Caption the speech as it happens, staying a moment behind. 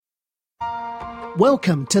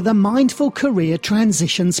Welcome to the Mindful Career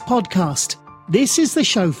Transitions podcast. This is the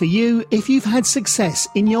show for you if you've had success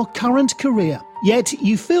in your current career, yet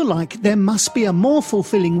you feel like there must be a more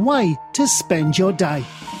fulfilling way to spend your day.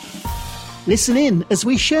 Listen in as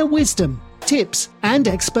we share wisdom, tips and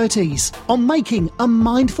expertise on making a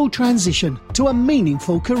mindful transition to a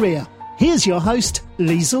meaningful career. Here's your host,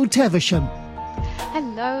 Liesl Teversham.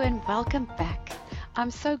 Hello and welcome back.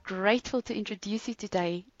 I'm so grateful to introduce you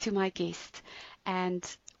today to my guest, and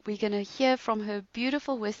we're going to hear from her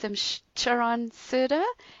beautiful wisdom, Sharon Serder,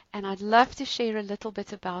 and I'd love to share a little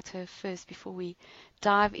bit about her first before we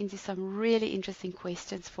dive into some really interesting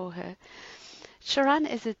questions for her. Sharon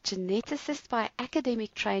is a geneticist by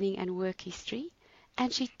academic training and work history,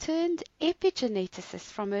 and she turned epigeneticist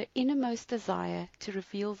from her innermost desire to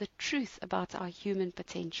reveal the truth about our human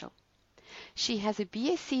potential. She has a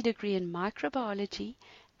BSc degree in microbiology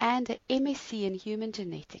and an MSc in human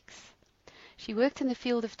genetics. She worked in the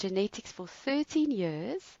field of genetics for 13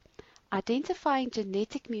 years, identifying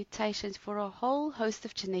genetic mutations for a whole host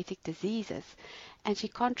of genetic diseases, and she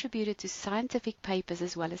contributed to scientific papers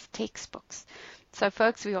as well as textbooks. So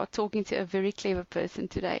folks, we are talking to a very clever person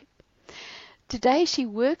today. Today she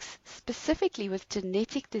works specifically with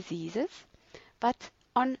genetic diseases, but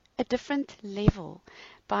on a different level,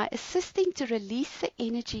 by assisting to release the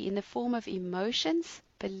energy in the form of emotions,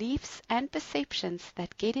 beliefs and perceptions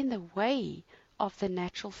that get in the way of the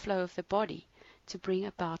natural flow of the body to bring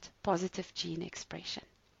about positive gene expression.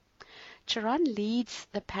 Sharon leads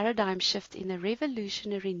the paradigm shift in the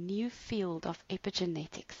revolutionary new field of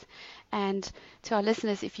epigenetics. And to our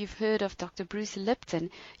listeners, if you've heard of Dr. Bruce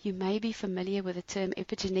Lipton, you may be familiar with the term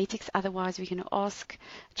epigenetics. Otherwise, we're going to ask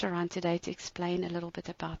Sharon today to explain a little bit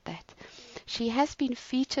about that. She has been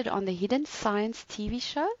featured on the Hidden Science TV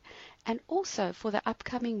show and also for the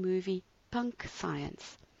upcoming movie Punk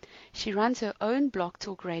Science. She runs her own Blog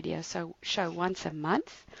Talk Radio show once a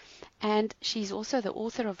month, and she's also the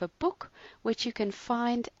author of a book which you can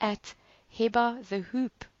find at Heba the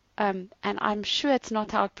Hoop. And I'm sure it's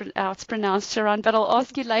not how it's pronounced, Sharon, but I'll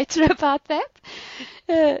ask you later about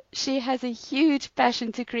that. She has a huge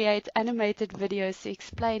passion to create animated videos to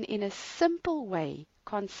explain in a simple way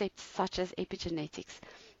concepts such as epigenetics,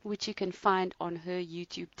 which you can find on her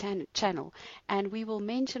YouTube channel. And we will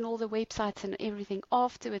mention all the websites and everything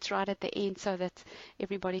afterwards right at the end so that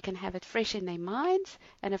everybody can have it fresh in their minds.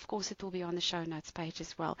 And of course, it will be on the show notes page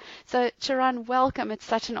as well. So Sharon, welcome. It's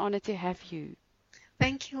such an honor to have you.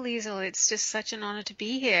 Thank you, Liesl. It's just such an honor to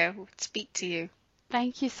be here, to speak to you.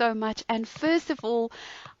 Thank you so much. And first of all,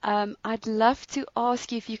 I'd love to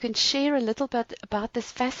ask you if you can share a little bit about this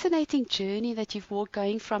fascinating journey that you've walked,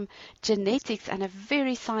 going from genetics and a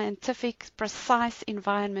very scientific, precise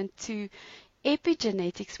environment to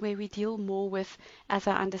epigenetics, where we deal more with, as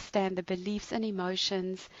I understand, the beliefs and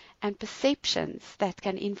emotions and perceptions that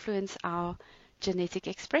can influence our genetic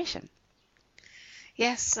expression.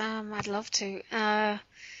 Yes, I'd love to.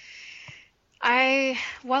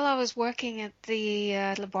 While I was working at the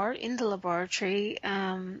in the laboratory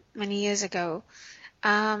many years ago,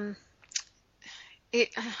 I'm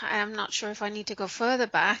not sure if I need to go further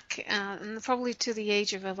back, and probably to the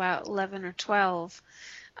age of about 11 or 12.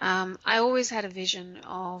 I always had a vision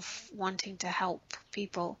of wanting to help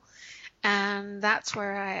people, and that's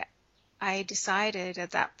where I decided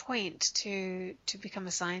at that point to become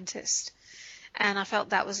a scientist. And I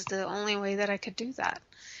felt that was the only way that I could do that.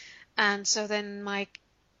 And so then the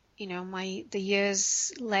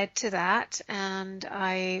years led to that, and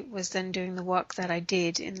I was then doing the work that I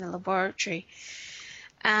did in the laboratory.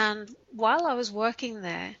 And while I was working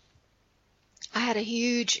there, I had a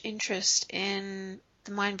huge interest in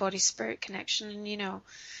the mind-body-spirit connection. And,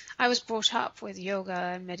 I was brought up with yoga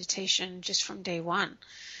and meditation just from day one.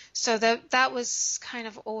 So that was kind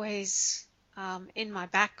of always in my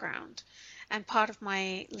background and part of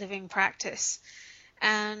my living practice.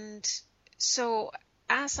 And so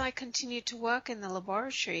as I continued to work in the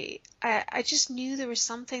laboratory, I just knew there was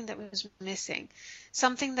something that was missing,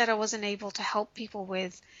 something that I wasn't able to help people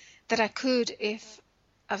with, that I could if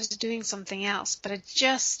I was doing something else, but I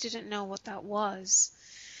just didn't know what that was.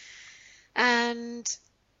 And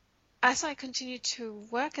as I continued to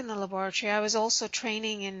work in the laboratory, I was also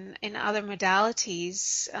training in other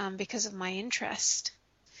modalities because of my interest.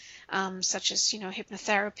 Such as,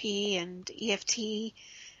 hypnotherapy and EFT,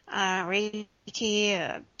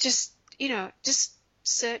 Reiki, just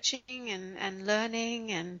searching and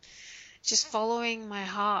learning and just following my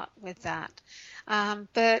heart with that.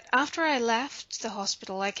 But after I left the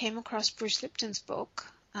hospital, I came across Bruce Lipton's book,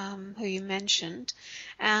 who you mentioned,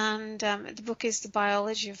 and the book is The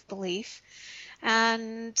Biology of Belief.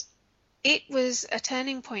 And it was a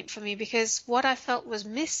turning point for me, because what I felt was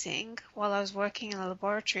missing while I was working in the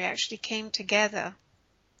laboratory actually came together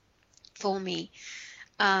for me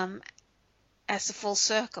as a full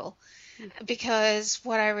circle. Because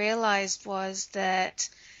what I realized was that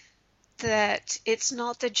it's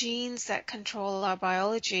not the genes that control our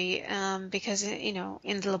biology, because,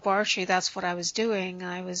 in the laboratory, that's what I was doing.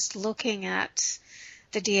 I was looking at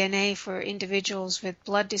the DNA for individuals with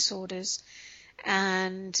blood disorders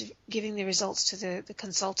and giving the results to the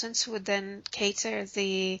consultants, who would then cater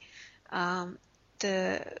the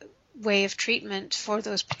way of treatment for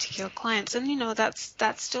those particular clients. And, that's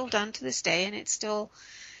still done to this day, and it's still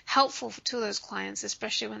helpful to those clients,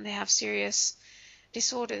 especially when they have serious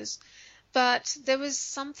disorders. But there was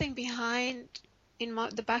something behind in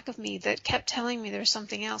the back of me that kept telling me there was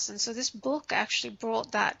something else. And so this book actually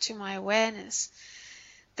brought that to my awareness,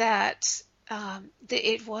 that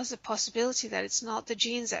it was a possibility that it's not the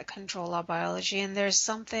genes that control our biology, and there's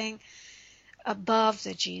something above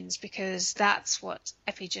the genes, because that's what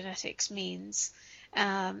epigenetics means.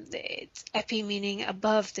 It's epi meaning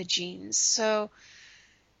above the genes. So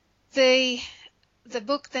the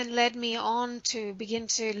book then led me on to begin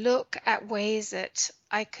to look at ways that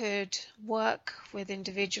I could work with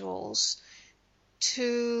individuals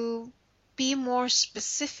to be more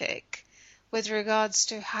specific with regards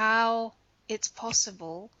to how it's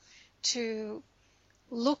possible to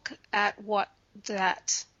look at what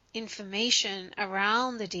that information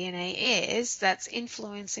around the DNA is that's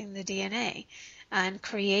influencing the DNA and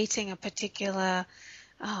creating a particular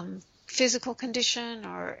physical condition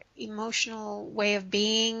or emotional way of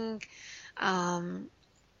being,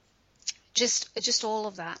 just all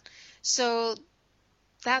of that. So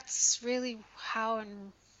that's really how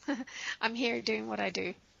I'm here doing what I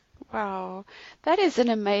do. Wow, that is an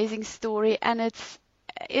amazing story, and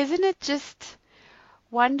isn't it just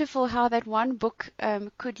wonderful how that one book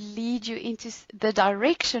could lead you into the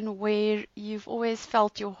direction where you've always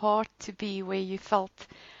felt your heart to be, where you felt,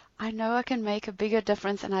 I know I can make a bigger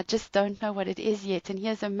difference, and I just don't know what it is yet. And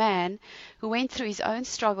here's a man who went through his own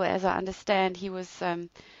struggle. As I understand, he was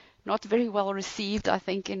not very well received, I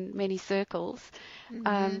think, in many circles.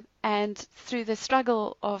 And through the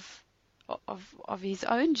struggle of his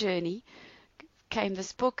own journey came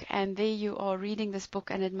this book, and there you are reading this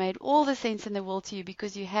book, and it made all the sense in the world to you,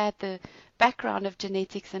 because you had the background of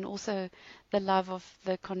genetics and also the love of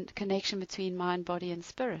the connection between mind, body, and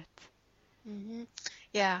spirit.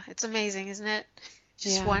 Yeah, it's amazing, isn't it?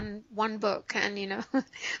 Just Yeah. one book, and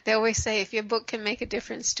they always say if your book can make a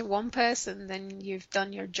difference to one person, then you've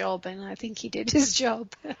done your job, and I think he did his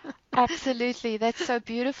job. Absolutely. That's so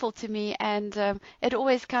beautiful to me. And it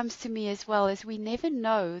always comes to me as well, as we never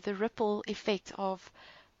know the ripple effect of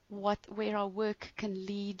where our work can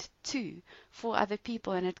lead to for other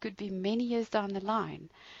people. And it could be many years down the line.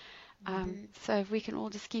 So if we can all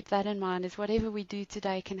just keep that in mind, is whatever we do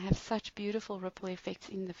today can have such beautiful ripple effects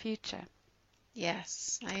in the future.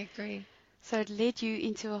 Yes, I agree. So it led you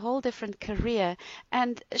into a whole different career.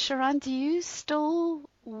 And Sharon, do you still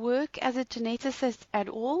work as a geneticist at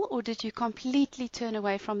all, or did you completely turn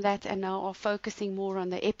away from that and now are focusing more on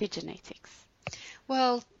the epigenetics?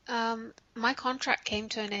 Well, my contract came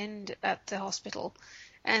to an end at the hospital,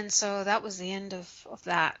 and so that was the end of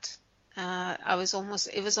that. It was almost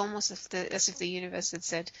as if the universe had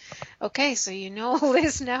said, okay, so you know all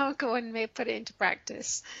this now, go and put it into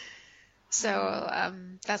practice. So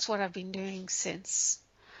that's what I've been doing since.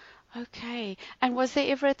 Okay. And was there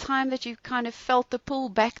ever a time that you kind of felt the pull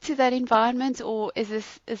back to that environment, or is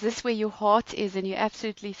this where your heart is and you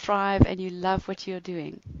absolutely thrive and you love what you're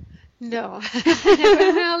doing? No,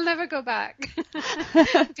 I'll never go back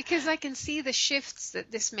because I can see the shifts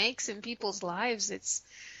that this makes in people's lives.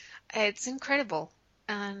 It's incredible,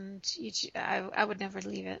 and I would never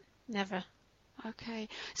leave it, never. Okay.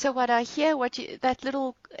 So what I hear, that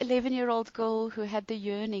little 11-year-old girl who had the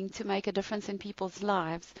yearning to make a difference in people's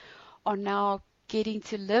lives are now getting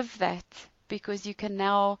to live that, because you can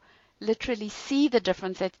now literally see the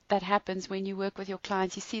difference that happens when you work with your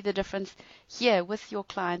clients. You see the difference here with your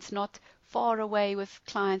clients, not far away with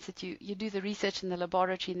clients that you do the research in the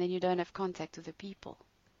laboratory and then you don't have contact with the people.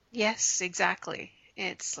 Yes, exactly.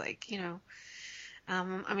 It's like,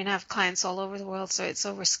 I have clients all over the world, so it's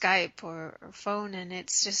over Skype or phone, and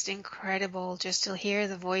it's just incredible just to hear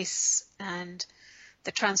the voice and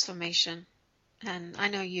the transformation. And I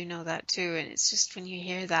know you know that too, and it's just when you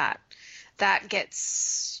hear that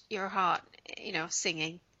gets your heart,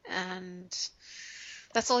 singing, and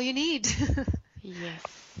that's all you need.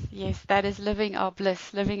 Yes, that is living our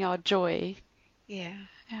bliss, living our joy. Yeah.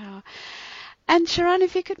 Yeah. And Sharon,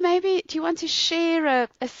 if you could maybe, do you want to share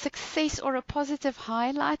a success or a positive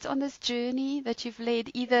highlight on this journey that you've led,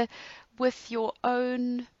 either with your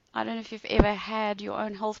own, I don't know if you've ever had your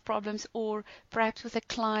own health problems, or perhaps with a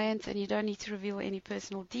client, and you don't need to reveal any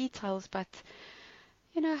personal details, but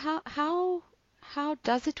how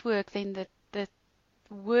does it work then that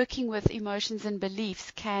working with emotions and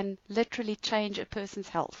beliefs can literally change a person's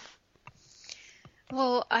health?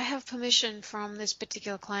 Well, I have permission from this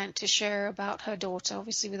particular client to share about her daughter,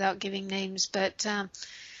 obviously without giving names, but her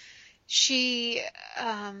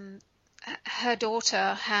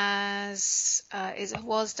daughter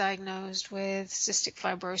was diagnosed with cystic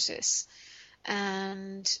fibrosis,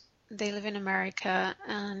 and they live in America,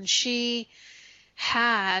 and she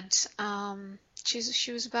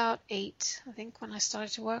was about 8, I think, when I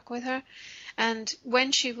started to work with her. And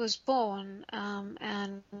when she was born,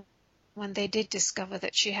 and when they did discover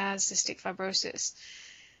that she has cystic fibrosis,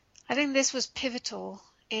 I think this was pivotal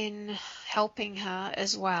in helping her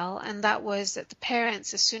as well. And that was that the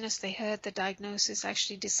parents, as soon as they heard the diagnosis,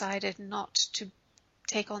 actually decided not to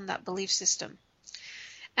take on that belief system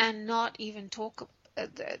and not even talk,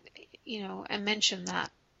 and mention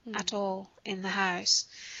that at all in the house.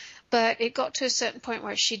 But it got to a certain point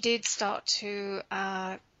where she did start to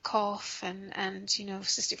cough, and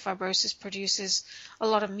cystic fibrosis produces a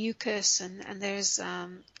lot of mucus, and there's a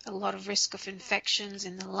lot of risk of infections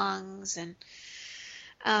in the lungs, and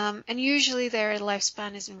usually their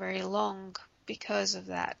lifespan isn't very long because of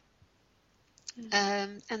that.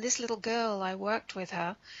 And this little girl, I worked with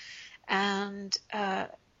her, and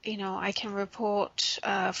I can report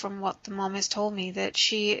from what the mom has told me that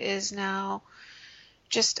she is now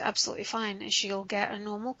just absolutely fine, and she'll get a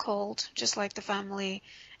normal cold just like the family,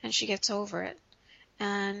 and she gets over it,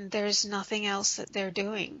 and there's nothing else that they're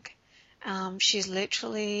doing. She's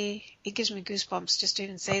literally, it gives me goosebumps just to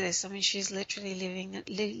even say this. I mean, she's literally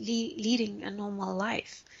leading a normal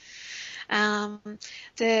life.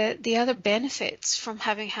 The other benefits from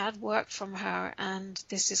having had work from her, and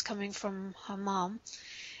this is coming from her mom,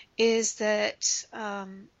 is that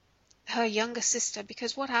her younger sister,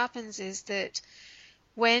 because what happens is that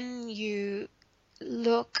when you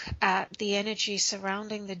look at the energy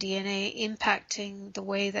surrounding the DNA impacting the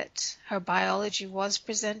way that her biology was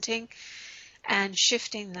presenting and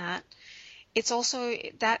shifting that, it's also,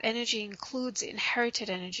 that energy includes inherited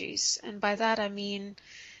energies. And by that I mean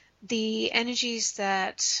the energies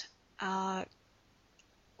that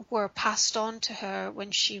were passed on to her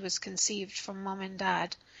when she was conceived from mom and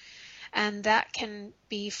dad. And that can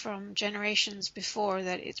be from generations before,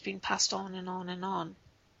 that it's been passed on and on and on.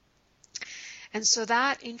 And so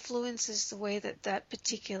that influences the way that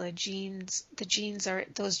particular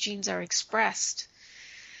those genes are expressed.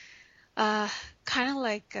 Kind of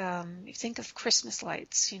like, you think of Christmas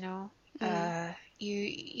lights, you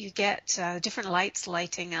get different lights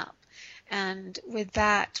lighting up. And with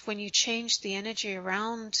that, when you change the energy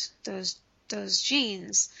around those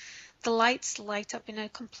genes, the lights light up in a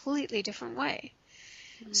completely different way.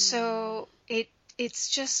 So it's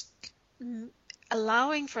just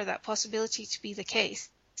allowing for that possibility to be the case.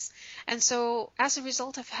 And so as a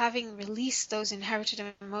result of having released those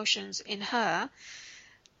inherited emotions in her,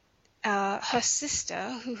 her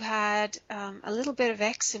sister, who had a little bit of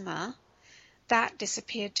eczema, that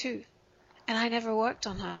disappeared too. And I never worked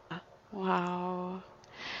on her. Wow.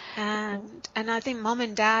 And I think mom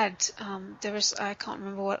and dad, I can't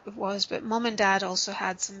remember what it was, but mom and dad also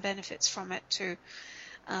had some benefits from it too.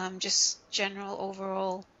 Just general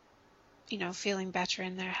overall, feeling better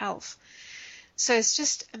in their health. So it's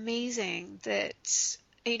just amazing that,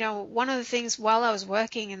 one of the things while I was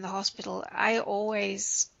working in the hospital, I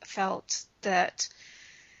always felt that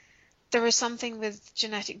there was something with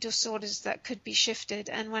genetic disorders that could be shifted.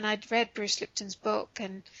 And when I'd read Bruce Lipton's book,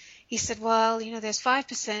 and he said, well, there's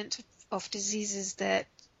 5% of diseases that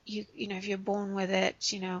if you're born with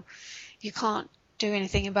it, you can't do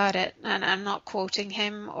anything about it. And I'm not quoting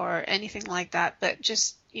him or anything like that, but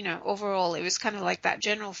just, overall, it was kind of like that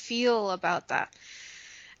general feel about that.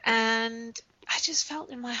 And I just felt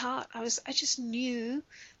in my heart, I just knew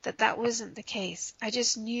that wasn't the case. I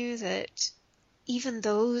just knew that even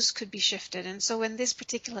those could be shifted. And so when this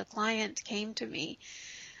particular client came to me,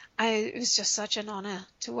 it was just such an honor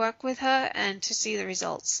to work with her and to see the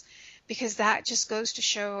results, because that just goes to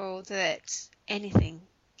show that anything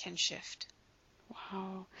can shift.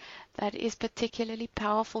 Wow, that is particularly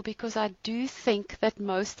powerful, because I do think that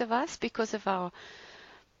most of us, because of our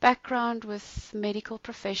background with medical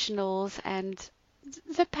professionals and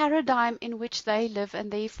the paradigm in which they live,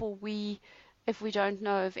 and therefore we if we don't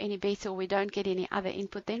know of any better or we don't get any other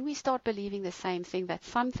input, then we start believing the same thing, that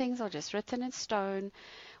some things are just written in stone.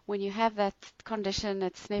 When you have that condition,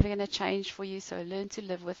 it's never going to change for you, so learn to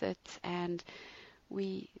live with it. And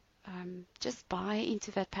we just buy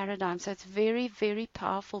into that paradigm. So it's very, very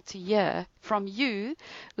powerful to hear from you,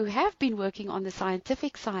 who have been working on the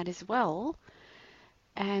scientific side as well,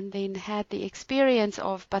 and then had the experience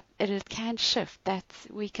of, but it can shift, that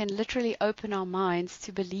we can literally open our minds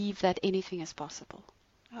to believe that anything is possible.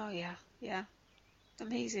 Oh, yeah, yeah.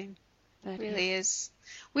 Amazing. That really is.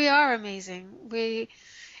 We are amazing.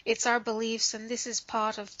 It's our beliefs, and this is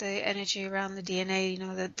part of the energy around the DNA,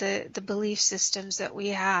 the belief systems that we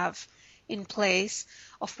have in place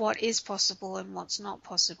of what is possible and what's not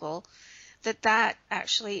possible, that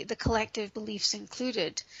actually, the collective beliefs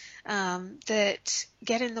included, that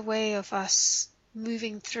get in the way of us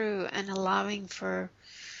moving through and allowing for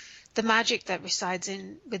the magic that resides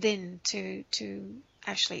within to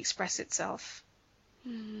actually express itself.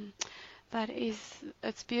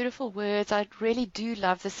 It's beautiful words. I really do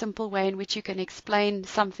love the simple way in which you can explain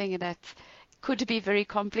something that could be very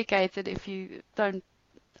complicated if you don't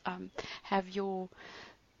have your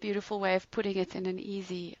beautiful way of putting it in an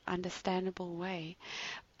easy, understandable way.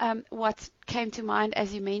 What came to mind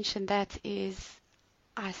as you mentioned that is,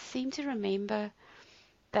 I seem to remember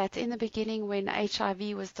that in the beginning, when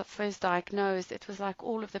HIV was first diagnosed, it was like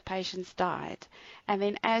all of the patients died, and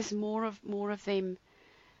then as more of them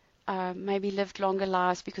maybe lived longer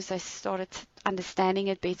lives because they started understanding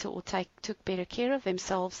it better or took better care of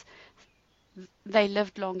themselves, they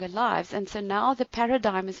lived longer lives. And so now the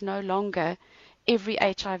paradigm is no longer every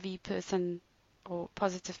HIV person or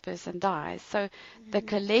positive person dies. So the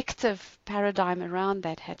collective paradigm around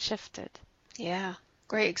that had shifted. Yeah,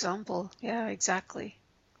 great example. Yeah, exactly.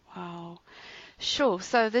 Wow. Sure.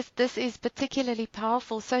 So this is particularly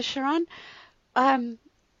powerful. So Sharon, wow,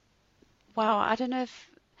 I don't know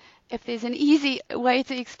if there's an easy way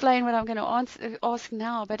to explain what I'm going to ask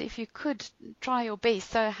now, but if you could try your best.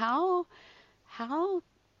 So how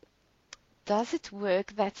does it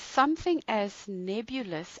work that something as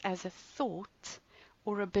nebulous as a thought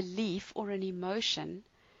or a belief or an emotion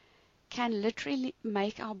can literally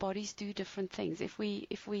make our bodies do different things? If we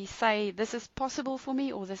say this is possible for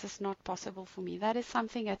me or this is not possible for me, that is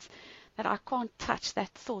something that I can't touch, that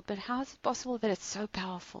thought. But how is it possible that it's so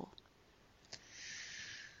powerful?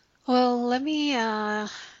 Well, let me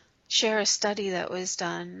share a study that was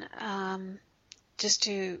done just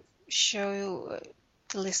to show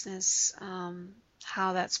the listeners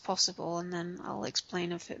how that's possible, and then I'll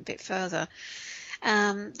explain a bit further.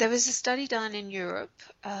 There was a study done in Europe,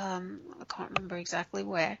 I can't remember exactly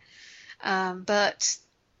where, but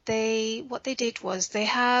what they did was they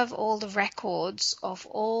have all the records of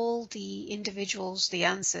all the individuals, the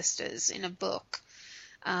ancestors, in a book.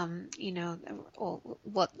 Or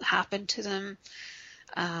what happened to them,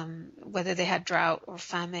 whether they had drought or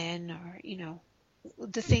famine or,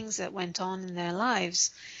 the things that went on in their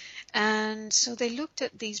lives. And so they looked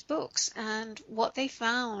at these books, and what they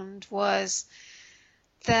found was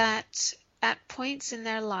that at points in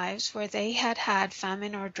their lives where they had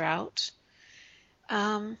famine or drought,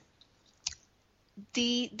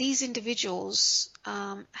 these individuals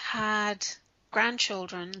had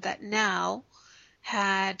grandchildren that now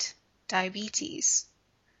had diabetes.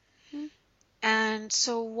 And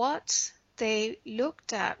so what they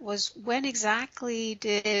looked at was, when exactly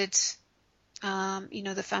did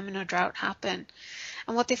the famine or drought happen.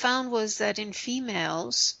 And what they found was that in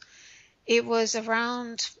females, it was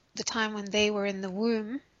around the time when they were in the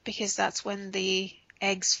womb, because that's when the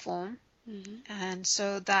eggs form. And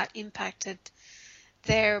so that impacted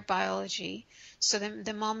their biology. So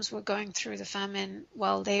the moms were going through the famine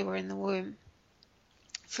while they were in the womb.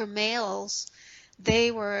 For males, they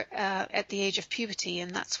were at the age of puberty,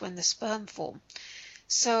 and that's when the sperm form.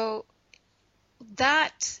 So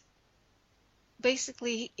that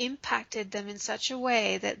basically impacted them in such a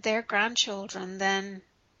way that their grandchildren then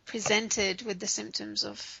presented with the symptoms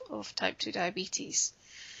of type 2 diabetes.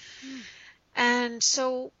 And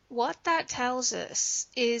so what that tells us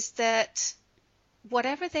is that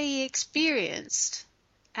whatever they experienced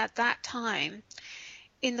at that time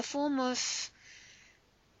in the form of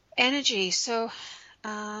energy, so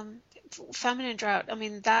famine and drought, I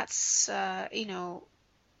mean, that's,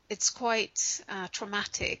 it's quite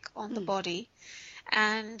traumatic on the body.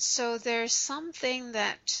 And so there's something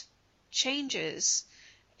that changes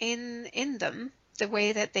in them, the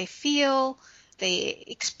way that they feel, they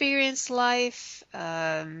experience life,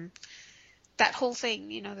 that whole thing,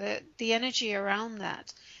 the energy around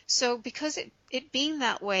that. So because it being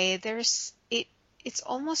that way, it's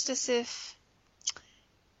almost as if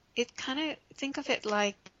it kind of, think of it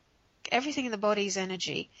like everything in the body is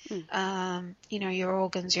energy. Your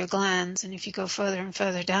organs, your glands, and if you go further and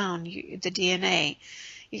further down, the DNA,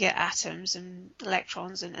 you get atoms and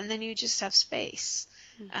electrons, and then you just have space.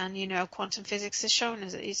 And quantum physics has shown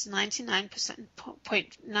us that it's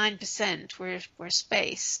 99.9% we're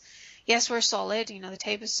space. Yes, we're solid. The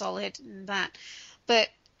tape is solid and that, but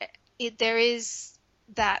there is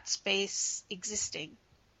that space existing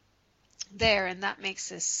there, and that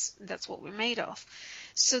makes us. That's what we're made of.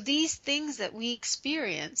 So these things that we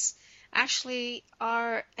experience actually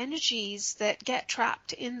are energies that get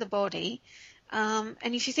trapped in the body. And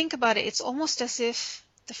if you think about it, it's almost as if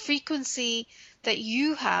the frequency that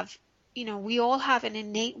you have, we all have an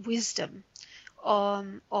innate wisdom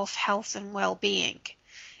of health and well-being.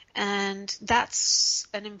 And that's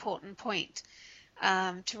an important point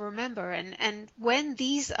to remember. And when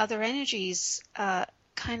these other energies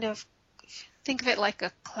kind of, think of it like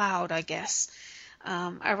a cloud, I guess,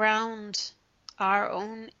 around our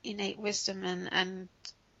own innate wisdom and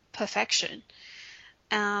perfection,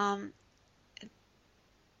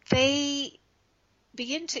 they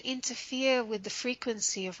begin to interfere with the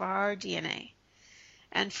frequency of our DNA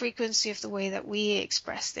and frequency of the way that we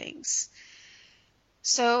express things.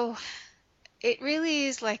 So it really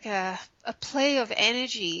is like a play of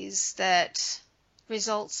energies that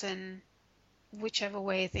results in whichever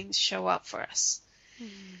way things show up for us.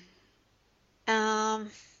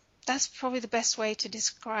 That's probably the best way to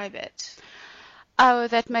describe it. Oh,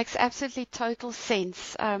 that makes absolutely total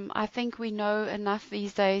sense. I think we know enough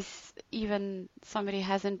these days, even somebody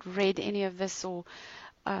hasn't read any of this or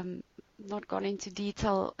not gone into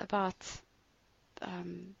detail about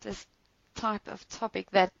this type of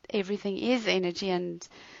topic, that everything is energy, and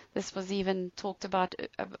this was even talked about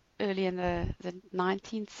early in the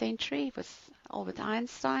 19th century with Albert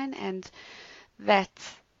Einstein, and that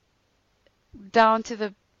down to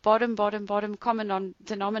the bottom common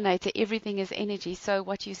denominator, everything is energy. So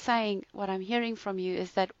what you're saying, what I'm hearing from you, is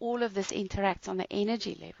that all of this interacts on the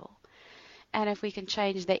energy level. And if we can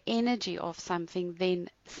change the energy of something, then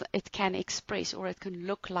it can express, or it can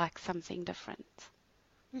look like something different.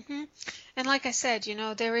 And like I said,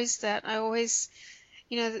 there is that, there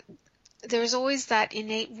is always that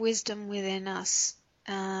innate wisdom within us.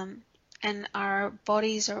 And our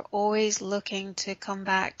bodies are always looking to come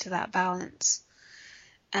back to that balance.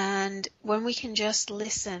 And when we can just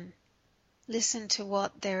listen to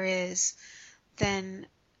what there is, then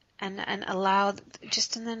and allow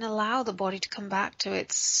the body to come back to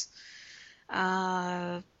its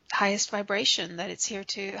highest vibration, that it's here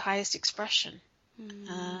to highest expression.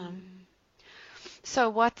 So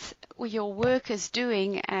what your work is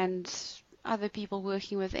doing, and other people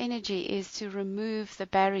working with energy, is to remove the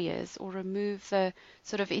barriers or remove the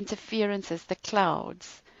sort of interferences, the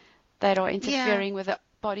clouds that are interfering with the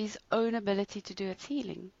body's own ability to do its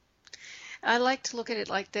healing. I like to look at it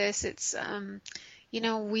like this. It's,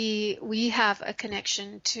 we have a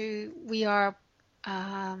connection to, we are,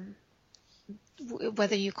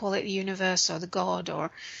 whether you call it the universe or the God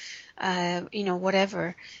or,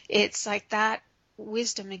 whatever, it's like that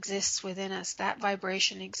wisdom exists within us, that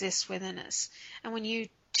vibration exists within us. And when you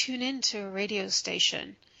tune into a radio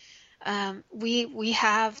station, we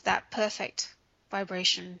have that perfect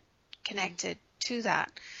vibration connected to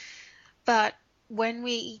that. But when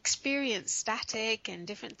we experience static and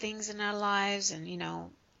different things in our lives, and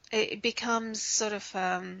it becomes sort of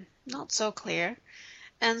not so clear,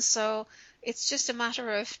 and so it's just a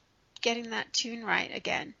matter of getting that tune right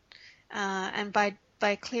again, and by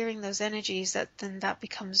clearing those energies, that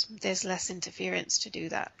becomes, there's less interference to do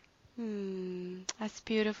that. That's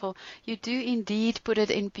beautiful. You do indeed put it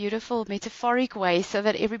in beautiful metaphoric ways so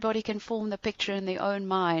that everybody can form the picture in their own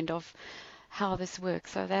mind of how this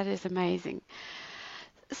works. So that is amazing.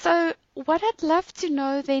 So what I'd love to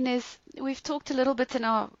know then is, we've talked a little bit in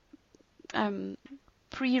our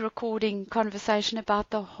pre-recording conversation about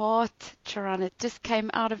the heart, Charan. It just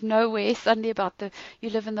came out of nowhere suddenly about you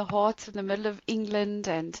live in the heart in the middle of England,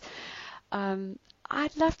 and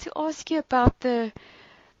I'd love to ask you about the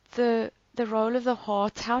role of the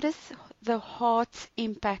heart. How does the heart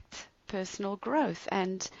impact personal growth?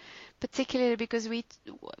 And particularly because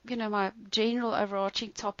my general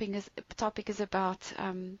overarching topic is about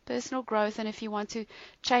personal growth. And if you want to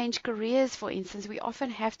change careers, for instance, we often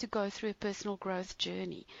have to go through a personal growth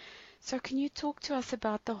journey. So can you talk to us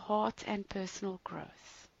about the heart and personal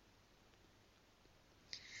growth?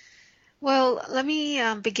 Well, let me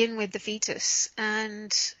begin with the fetus.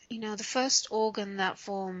 And, the first organ that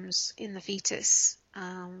forms in the fetus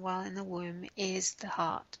while in the womb is the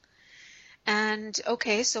heart. And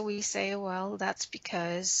okay, so we say, well, that's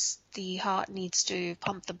because the heart needs to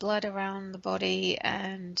pump the blood around the body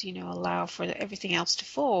and, allow for everything else to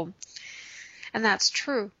form. And that's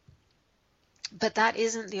true. But that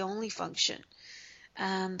isn't the only function.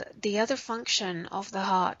 And the other function of the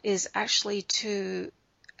heart is actually to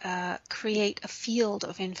create a field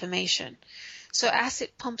of information. So as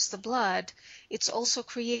it pumps the blood, it's also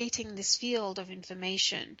creating this field of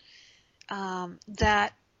information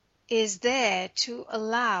that is there to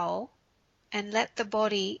allow and let the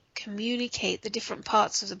body communicate, the different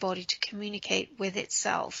parts of the body to communicate with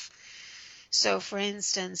itself. So for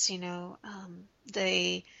instance,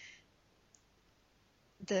 the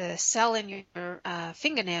cell in your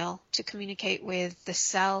fingernail to communicate with the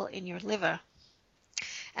cell in your liver.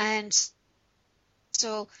 And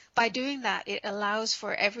so by doing that, it allows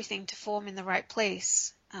for everything to form in the right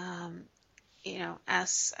place, as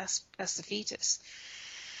the fetus.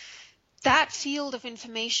 That field of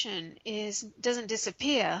information doesn't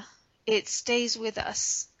disappear. It stays with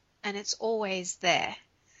us, and it's always there.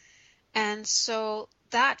 And so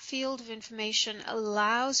that field of information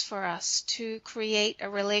allows for us to create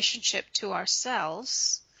a relationship to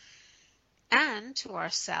ourselves and to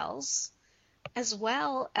our cells, as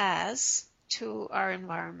well as to our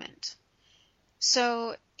environment.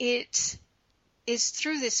 So it is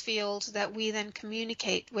through this field that we then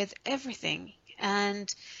communicate with everything.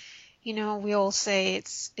 And we all say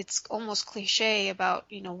it's almost cliche about,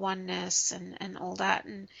 oneness and all that.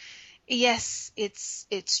 And yes,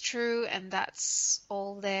 it's true, and that's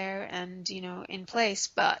all there and, in place.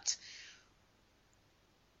 But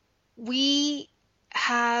we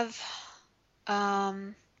have,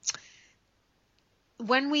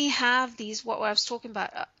 when we have these, what I was talking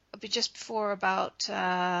about just before about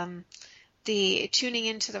the tuning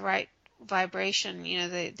into the right vibration,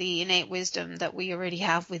 the innate wisdom that we already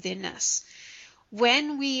have within us.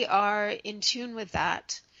 When we are in tune with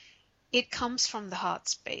that, it comes from the heart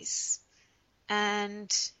space,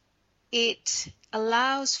 and it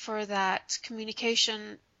allows for that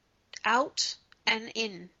communication out and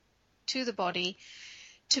in to the body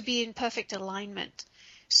to be in perfect alignment.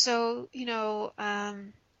 So,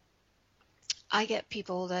 I get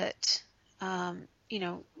people that,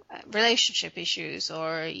 relationship issues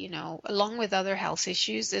or, along with other health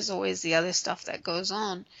issues, there's always the other stuff that goes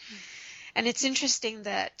on. And it's interesting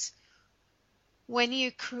that when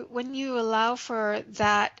you allow for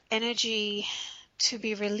that energy to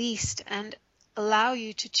be released and allow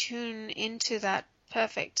you to tune into that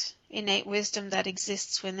perfect innate wisdom that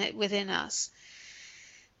exists within us,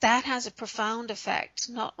 that has a profound effect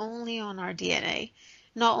not only on our DNA,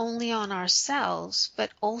 not only on ourselves,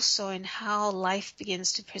 but also in how life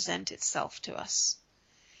begins to present itself to us.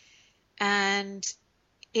 And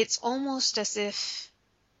it's almost as if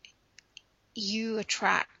you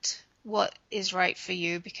attract what is right for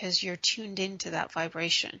you because you're tuned into that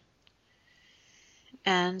vibration.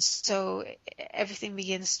 And so everything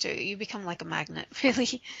begins to, you become like a magnet,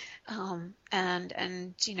 really. I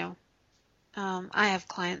have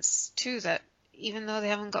clients too that even though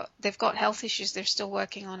they've got health issues, they're still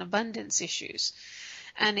working on abundance issues.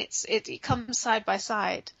 And it comes side by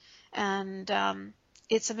side. And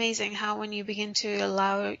it's amazing how when you begin to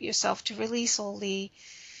allow yourself to release all the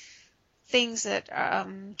things that are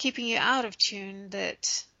keeping you out of tune,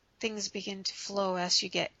 that things begin to flow as you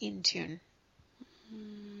get in tune.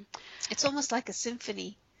 It's almost like a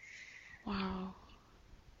symphony. Wow.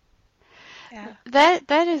 Yeah.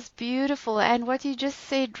 That is beautiful. And what you just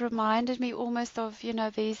said reminded me almost of,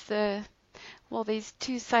 these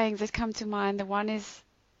two sayings that come to mind. The one is,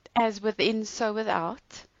 as within, so without.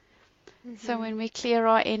 Mm-hmm. So when we clear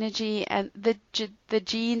our energy, and the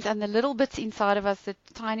genes and the little bits inside of us, the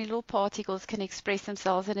tiny little particles, can express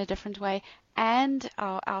themselves in a different way, and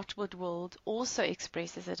our outward world also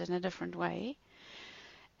expresses it in a different way.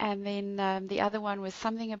 And then the other one was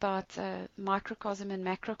something about microcosm and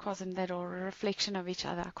macrocosm that are a reflection of each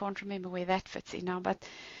other. I can't remember where that fits in now, but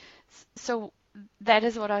so that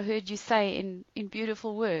is what I heard you say in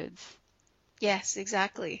beautiful words. Yes,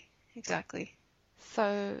 exactly.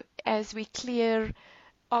 So as we clear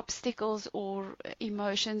obstacles or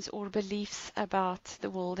emotions or beliefs about the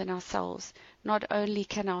world and ourselves, not only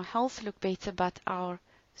can our health look better, but our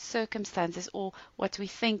circumstances or what we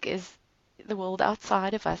think is the world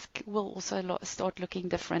outside of us will also start looking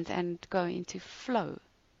different and go into flow.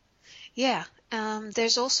 Yeah.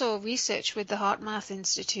 There's also research with the HeartMath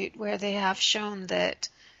Institute where they have shown that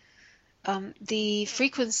the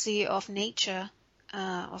frequency of nature,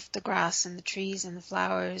 of the grass and the trees and the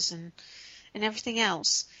flowers and everything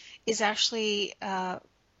else, is actually the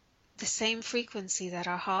same frequency that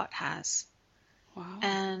our heart has. Wow.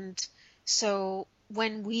 And so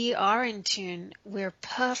when we are in tune, we're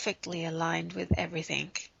perfectly aligned with everything.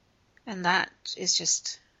 And that is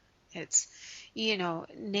just, it's,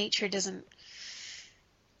 nature doesn't,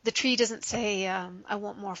 the tree doesn't say, I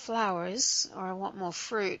want more flowers or I want more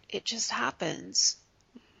fruit. It just happens.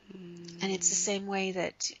 And it's the same way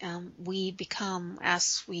that we become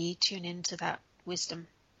as we tune into that wisdom.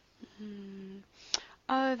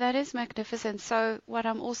 Oh, that is magnificent. So what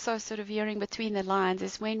I'm also sort of hearing between the lines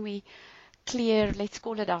is when we clear, let's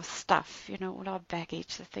call it our stuff, all our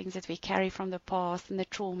baggage, the things that we carry from the past and the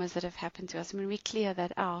traumas that have happened to us, when we clear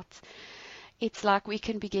that out, it's like we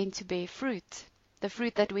can begin to bear fruit, the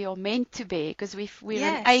fruit that we are meant to bear, because if we're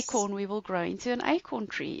an acorn, we will grow into an acorn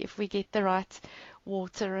tree if we get the right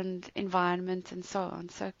water and environment and so on.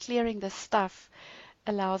 So clearing the stuff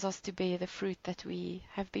allows us to bear the fruit that we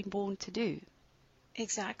have been born to do.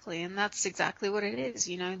 Exactly, and that's exactly what it is.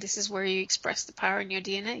 This is where you express the power in your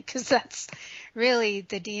DNA, because that's really,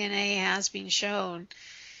 the DNA has been shown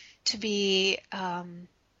to be,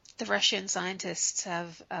 the Russian scientists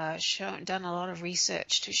have done a lot of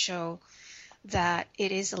research to show that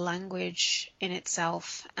it is a language in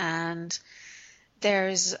itself, and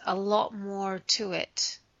there's a lot more to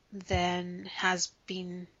it than has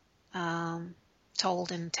been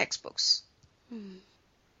told in textbooks.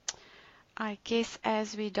 I guess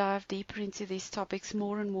as we dive deeper into these topics,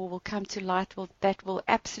 more and more will come to light that will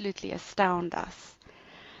absolutely astound us.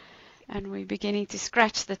 And we're beginning to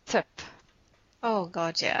scratch the tip. Oh,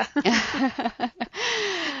 God, yeah.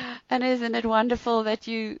 And isn't it wonderful that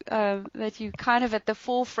you kind of at the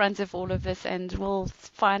forefront of all of this, and we'll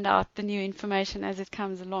find out the new information as it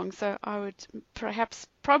comes along. So I would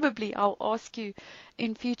probably I'll ask you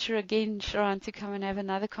in future again, Sharon, to come and have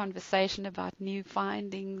another conversation about new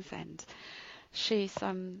findings and share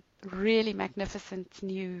some really magnificent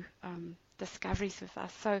new discoveries with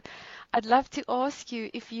us. So I'd love to ask you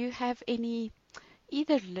if you have any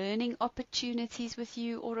either learning opportunities with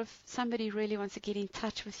you, or if somebody really wants to get in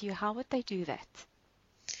touch with you, how would they do that?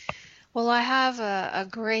 Well, I have a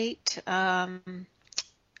great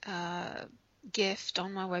gift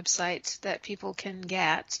on my website that people can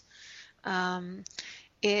get. I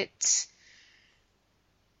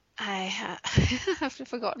have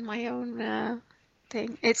forgotten my own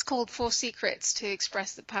thing. It's called 4 Secrets to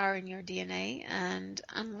Express the Power in Your DNA and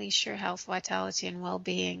Unleash Your Health, Vitality, and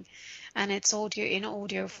Well-Being. And it's in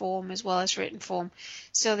audio form as well as written form.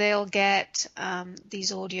 So they'll get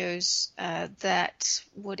these audios that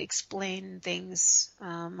would explain things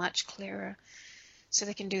much clearer. So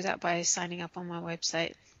they can do that by signing up on my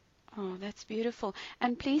website. Oh, that's beautiful.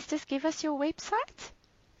 And please just give us your website.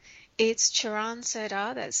 It's Charan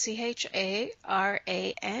Surdhar, that's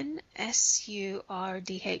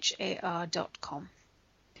CHARANSURDHAR.com.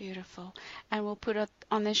 Beautiful. And we'll put it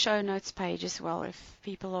on the show notes page as well. If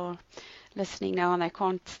people are listening now and they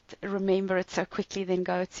can't remember it so quickly, then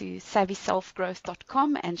go to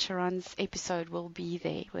savvyselfgrowth.com and Sharon's episode will be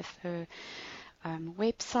there with her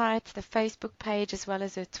website, the Facebook page, as well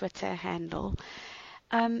as her Twitter handle.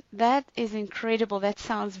 That is incredible. That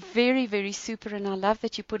sounds very, very super, and I love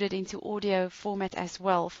that you put it into audio format as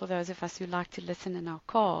well for those of us who like to listen in our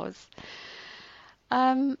cars.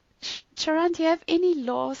 Charan, do you have any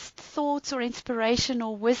last thoughts or inspiration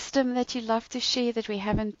or wisdom that you'd love to share that we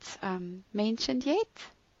haven't mentioned yet?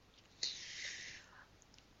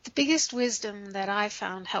 The biggest wisdom that I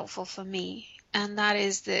found helpful for me, and that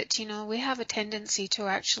is that, we have a tendency to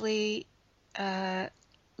actually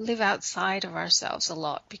live outside of ourselves a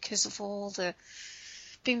lot because of all the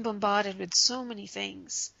being bombarded with so many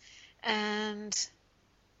things. And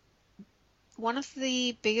one of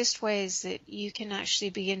the biggest ways that you can actually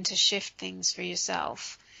begin to shift things for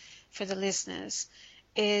yourself, for the listeners,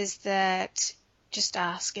 is that just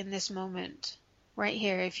ask in this moment, right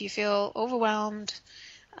here. If you feel overwhelmed,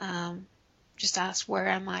 just ask, where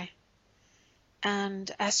am I? And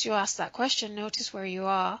as you ask that question, notice where you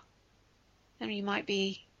are. And you might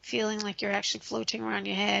be feeling like you're actually floating around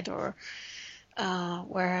your head or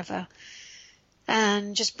wherever.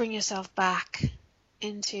 And just bring yourself back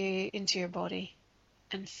into your body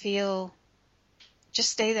and just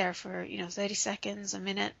stay there for 30 seconds, a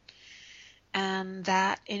minute, and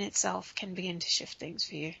that in itself can begin to shift things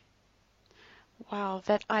for you. Wow,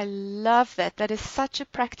 I love that. That is such a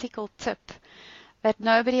practical tip that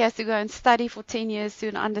nobody has to go and study for 10 years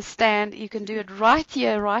to understand. You can do it right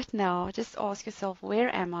here, right now. Just ask yourself,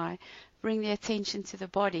 where am I? Bring the attention to the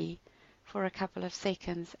body for a couple of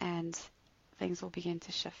seconds and things will begin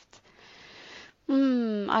to shift.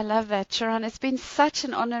 I love that, Sharon. It's been such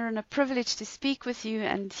an honor and a privilege to speak with you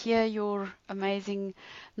and hear your amazing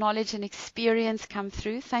knowledge and experience come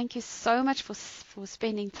through. Thank you so much for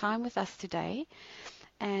spending time with us today.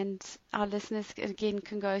 And our listeners, again,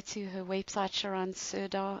 can go to her website,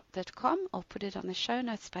 SharonSurdar.com. I'll put it on the show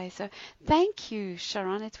notes page. So thank you,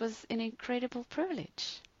 Sharon. It was an incredible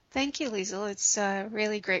privilege. Thank you, Liesl. It's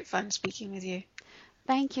really great fun speaking with you.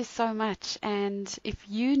 Thank you so much. And if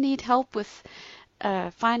you need help with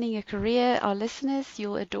finding a career, our listeners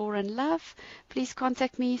you'll adore and love, please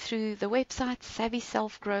contact me through the website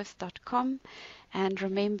savvyselfgrowth.com. And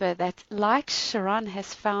remember that, like Sharon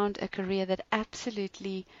has found a career that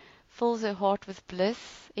absolutely fills her heart with bliss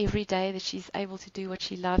every day, that she's able to do what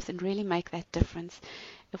she loves and really make that difference.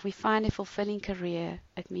 If we find a fulfilling career,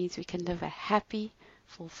 it means we can live a happy,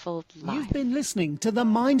 fulfilled life. You've been listening to the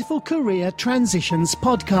Mindful Career Transitions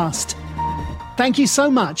podcast. Thank you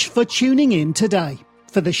so much for tuning in today.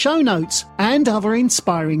 For the show notes and other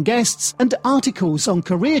inspiring guests and articles on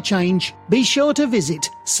career change, be sure to visit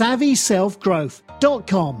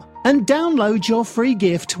savvyselfgrowth.com and download your free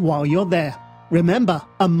gift while you're there. Remember,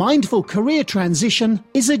 a mindful career transition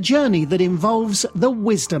is a journey that involves the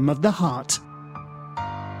wisdom of the heart.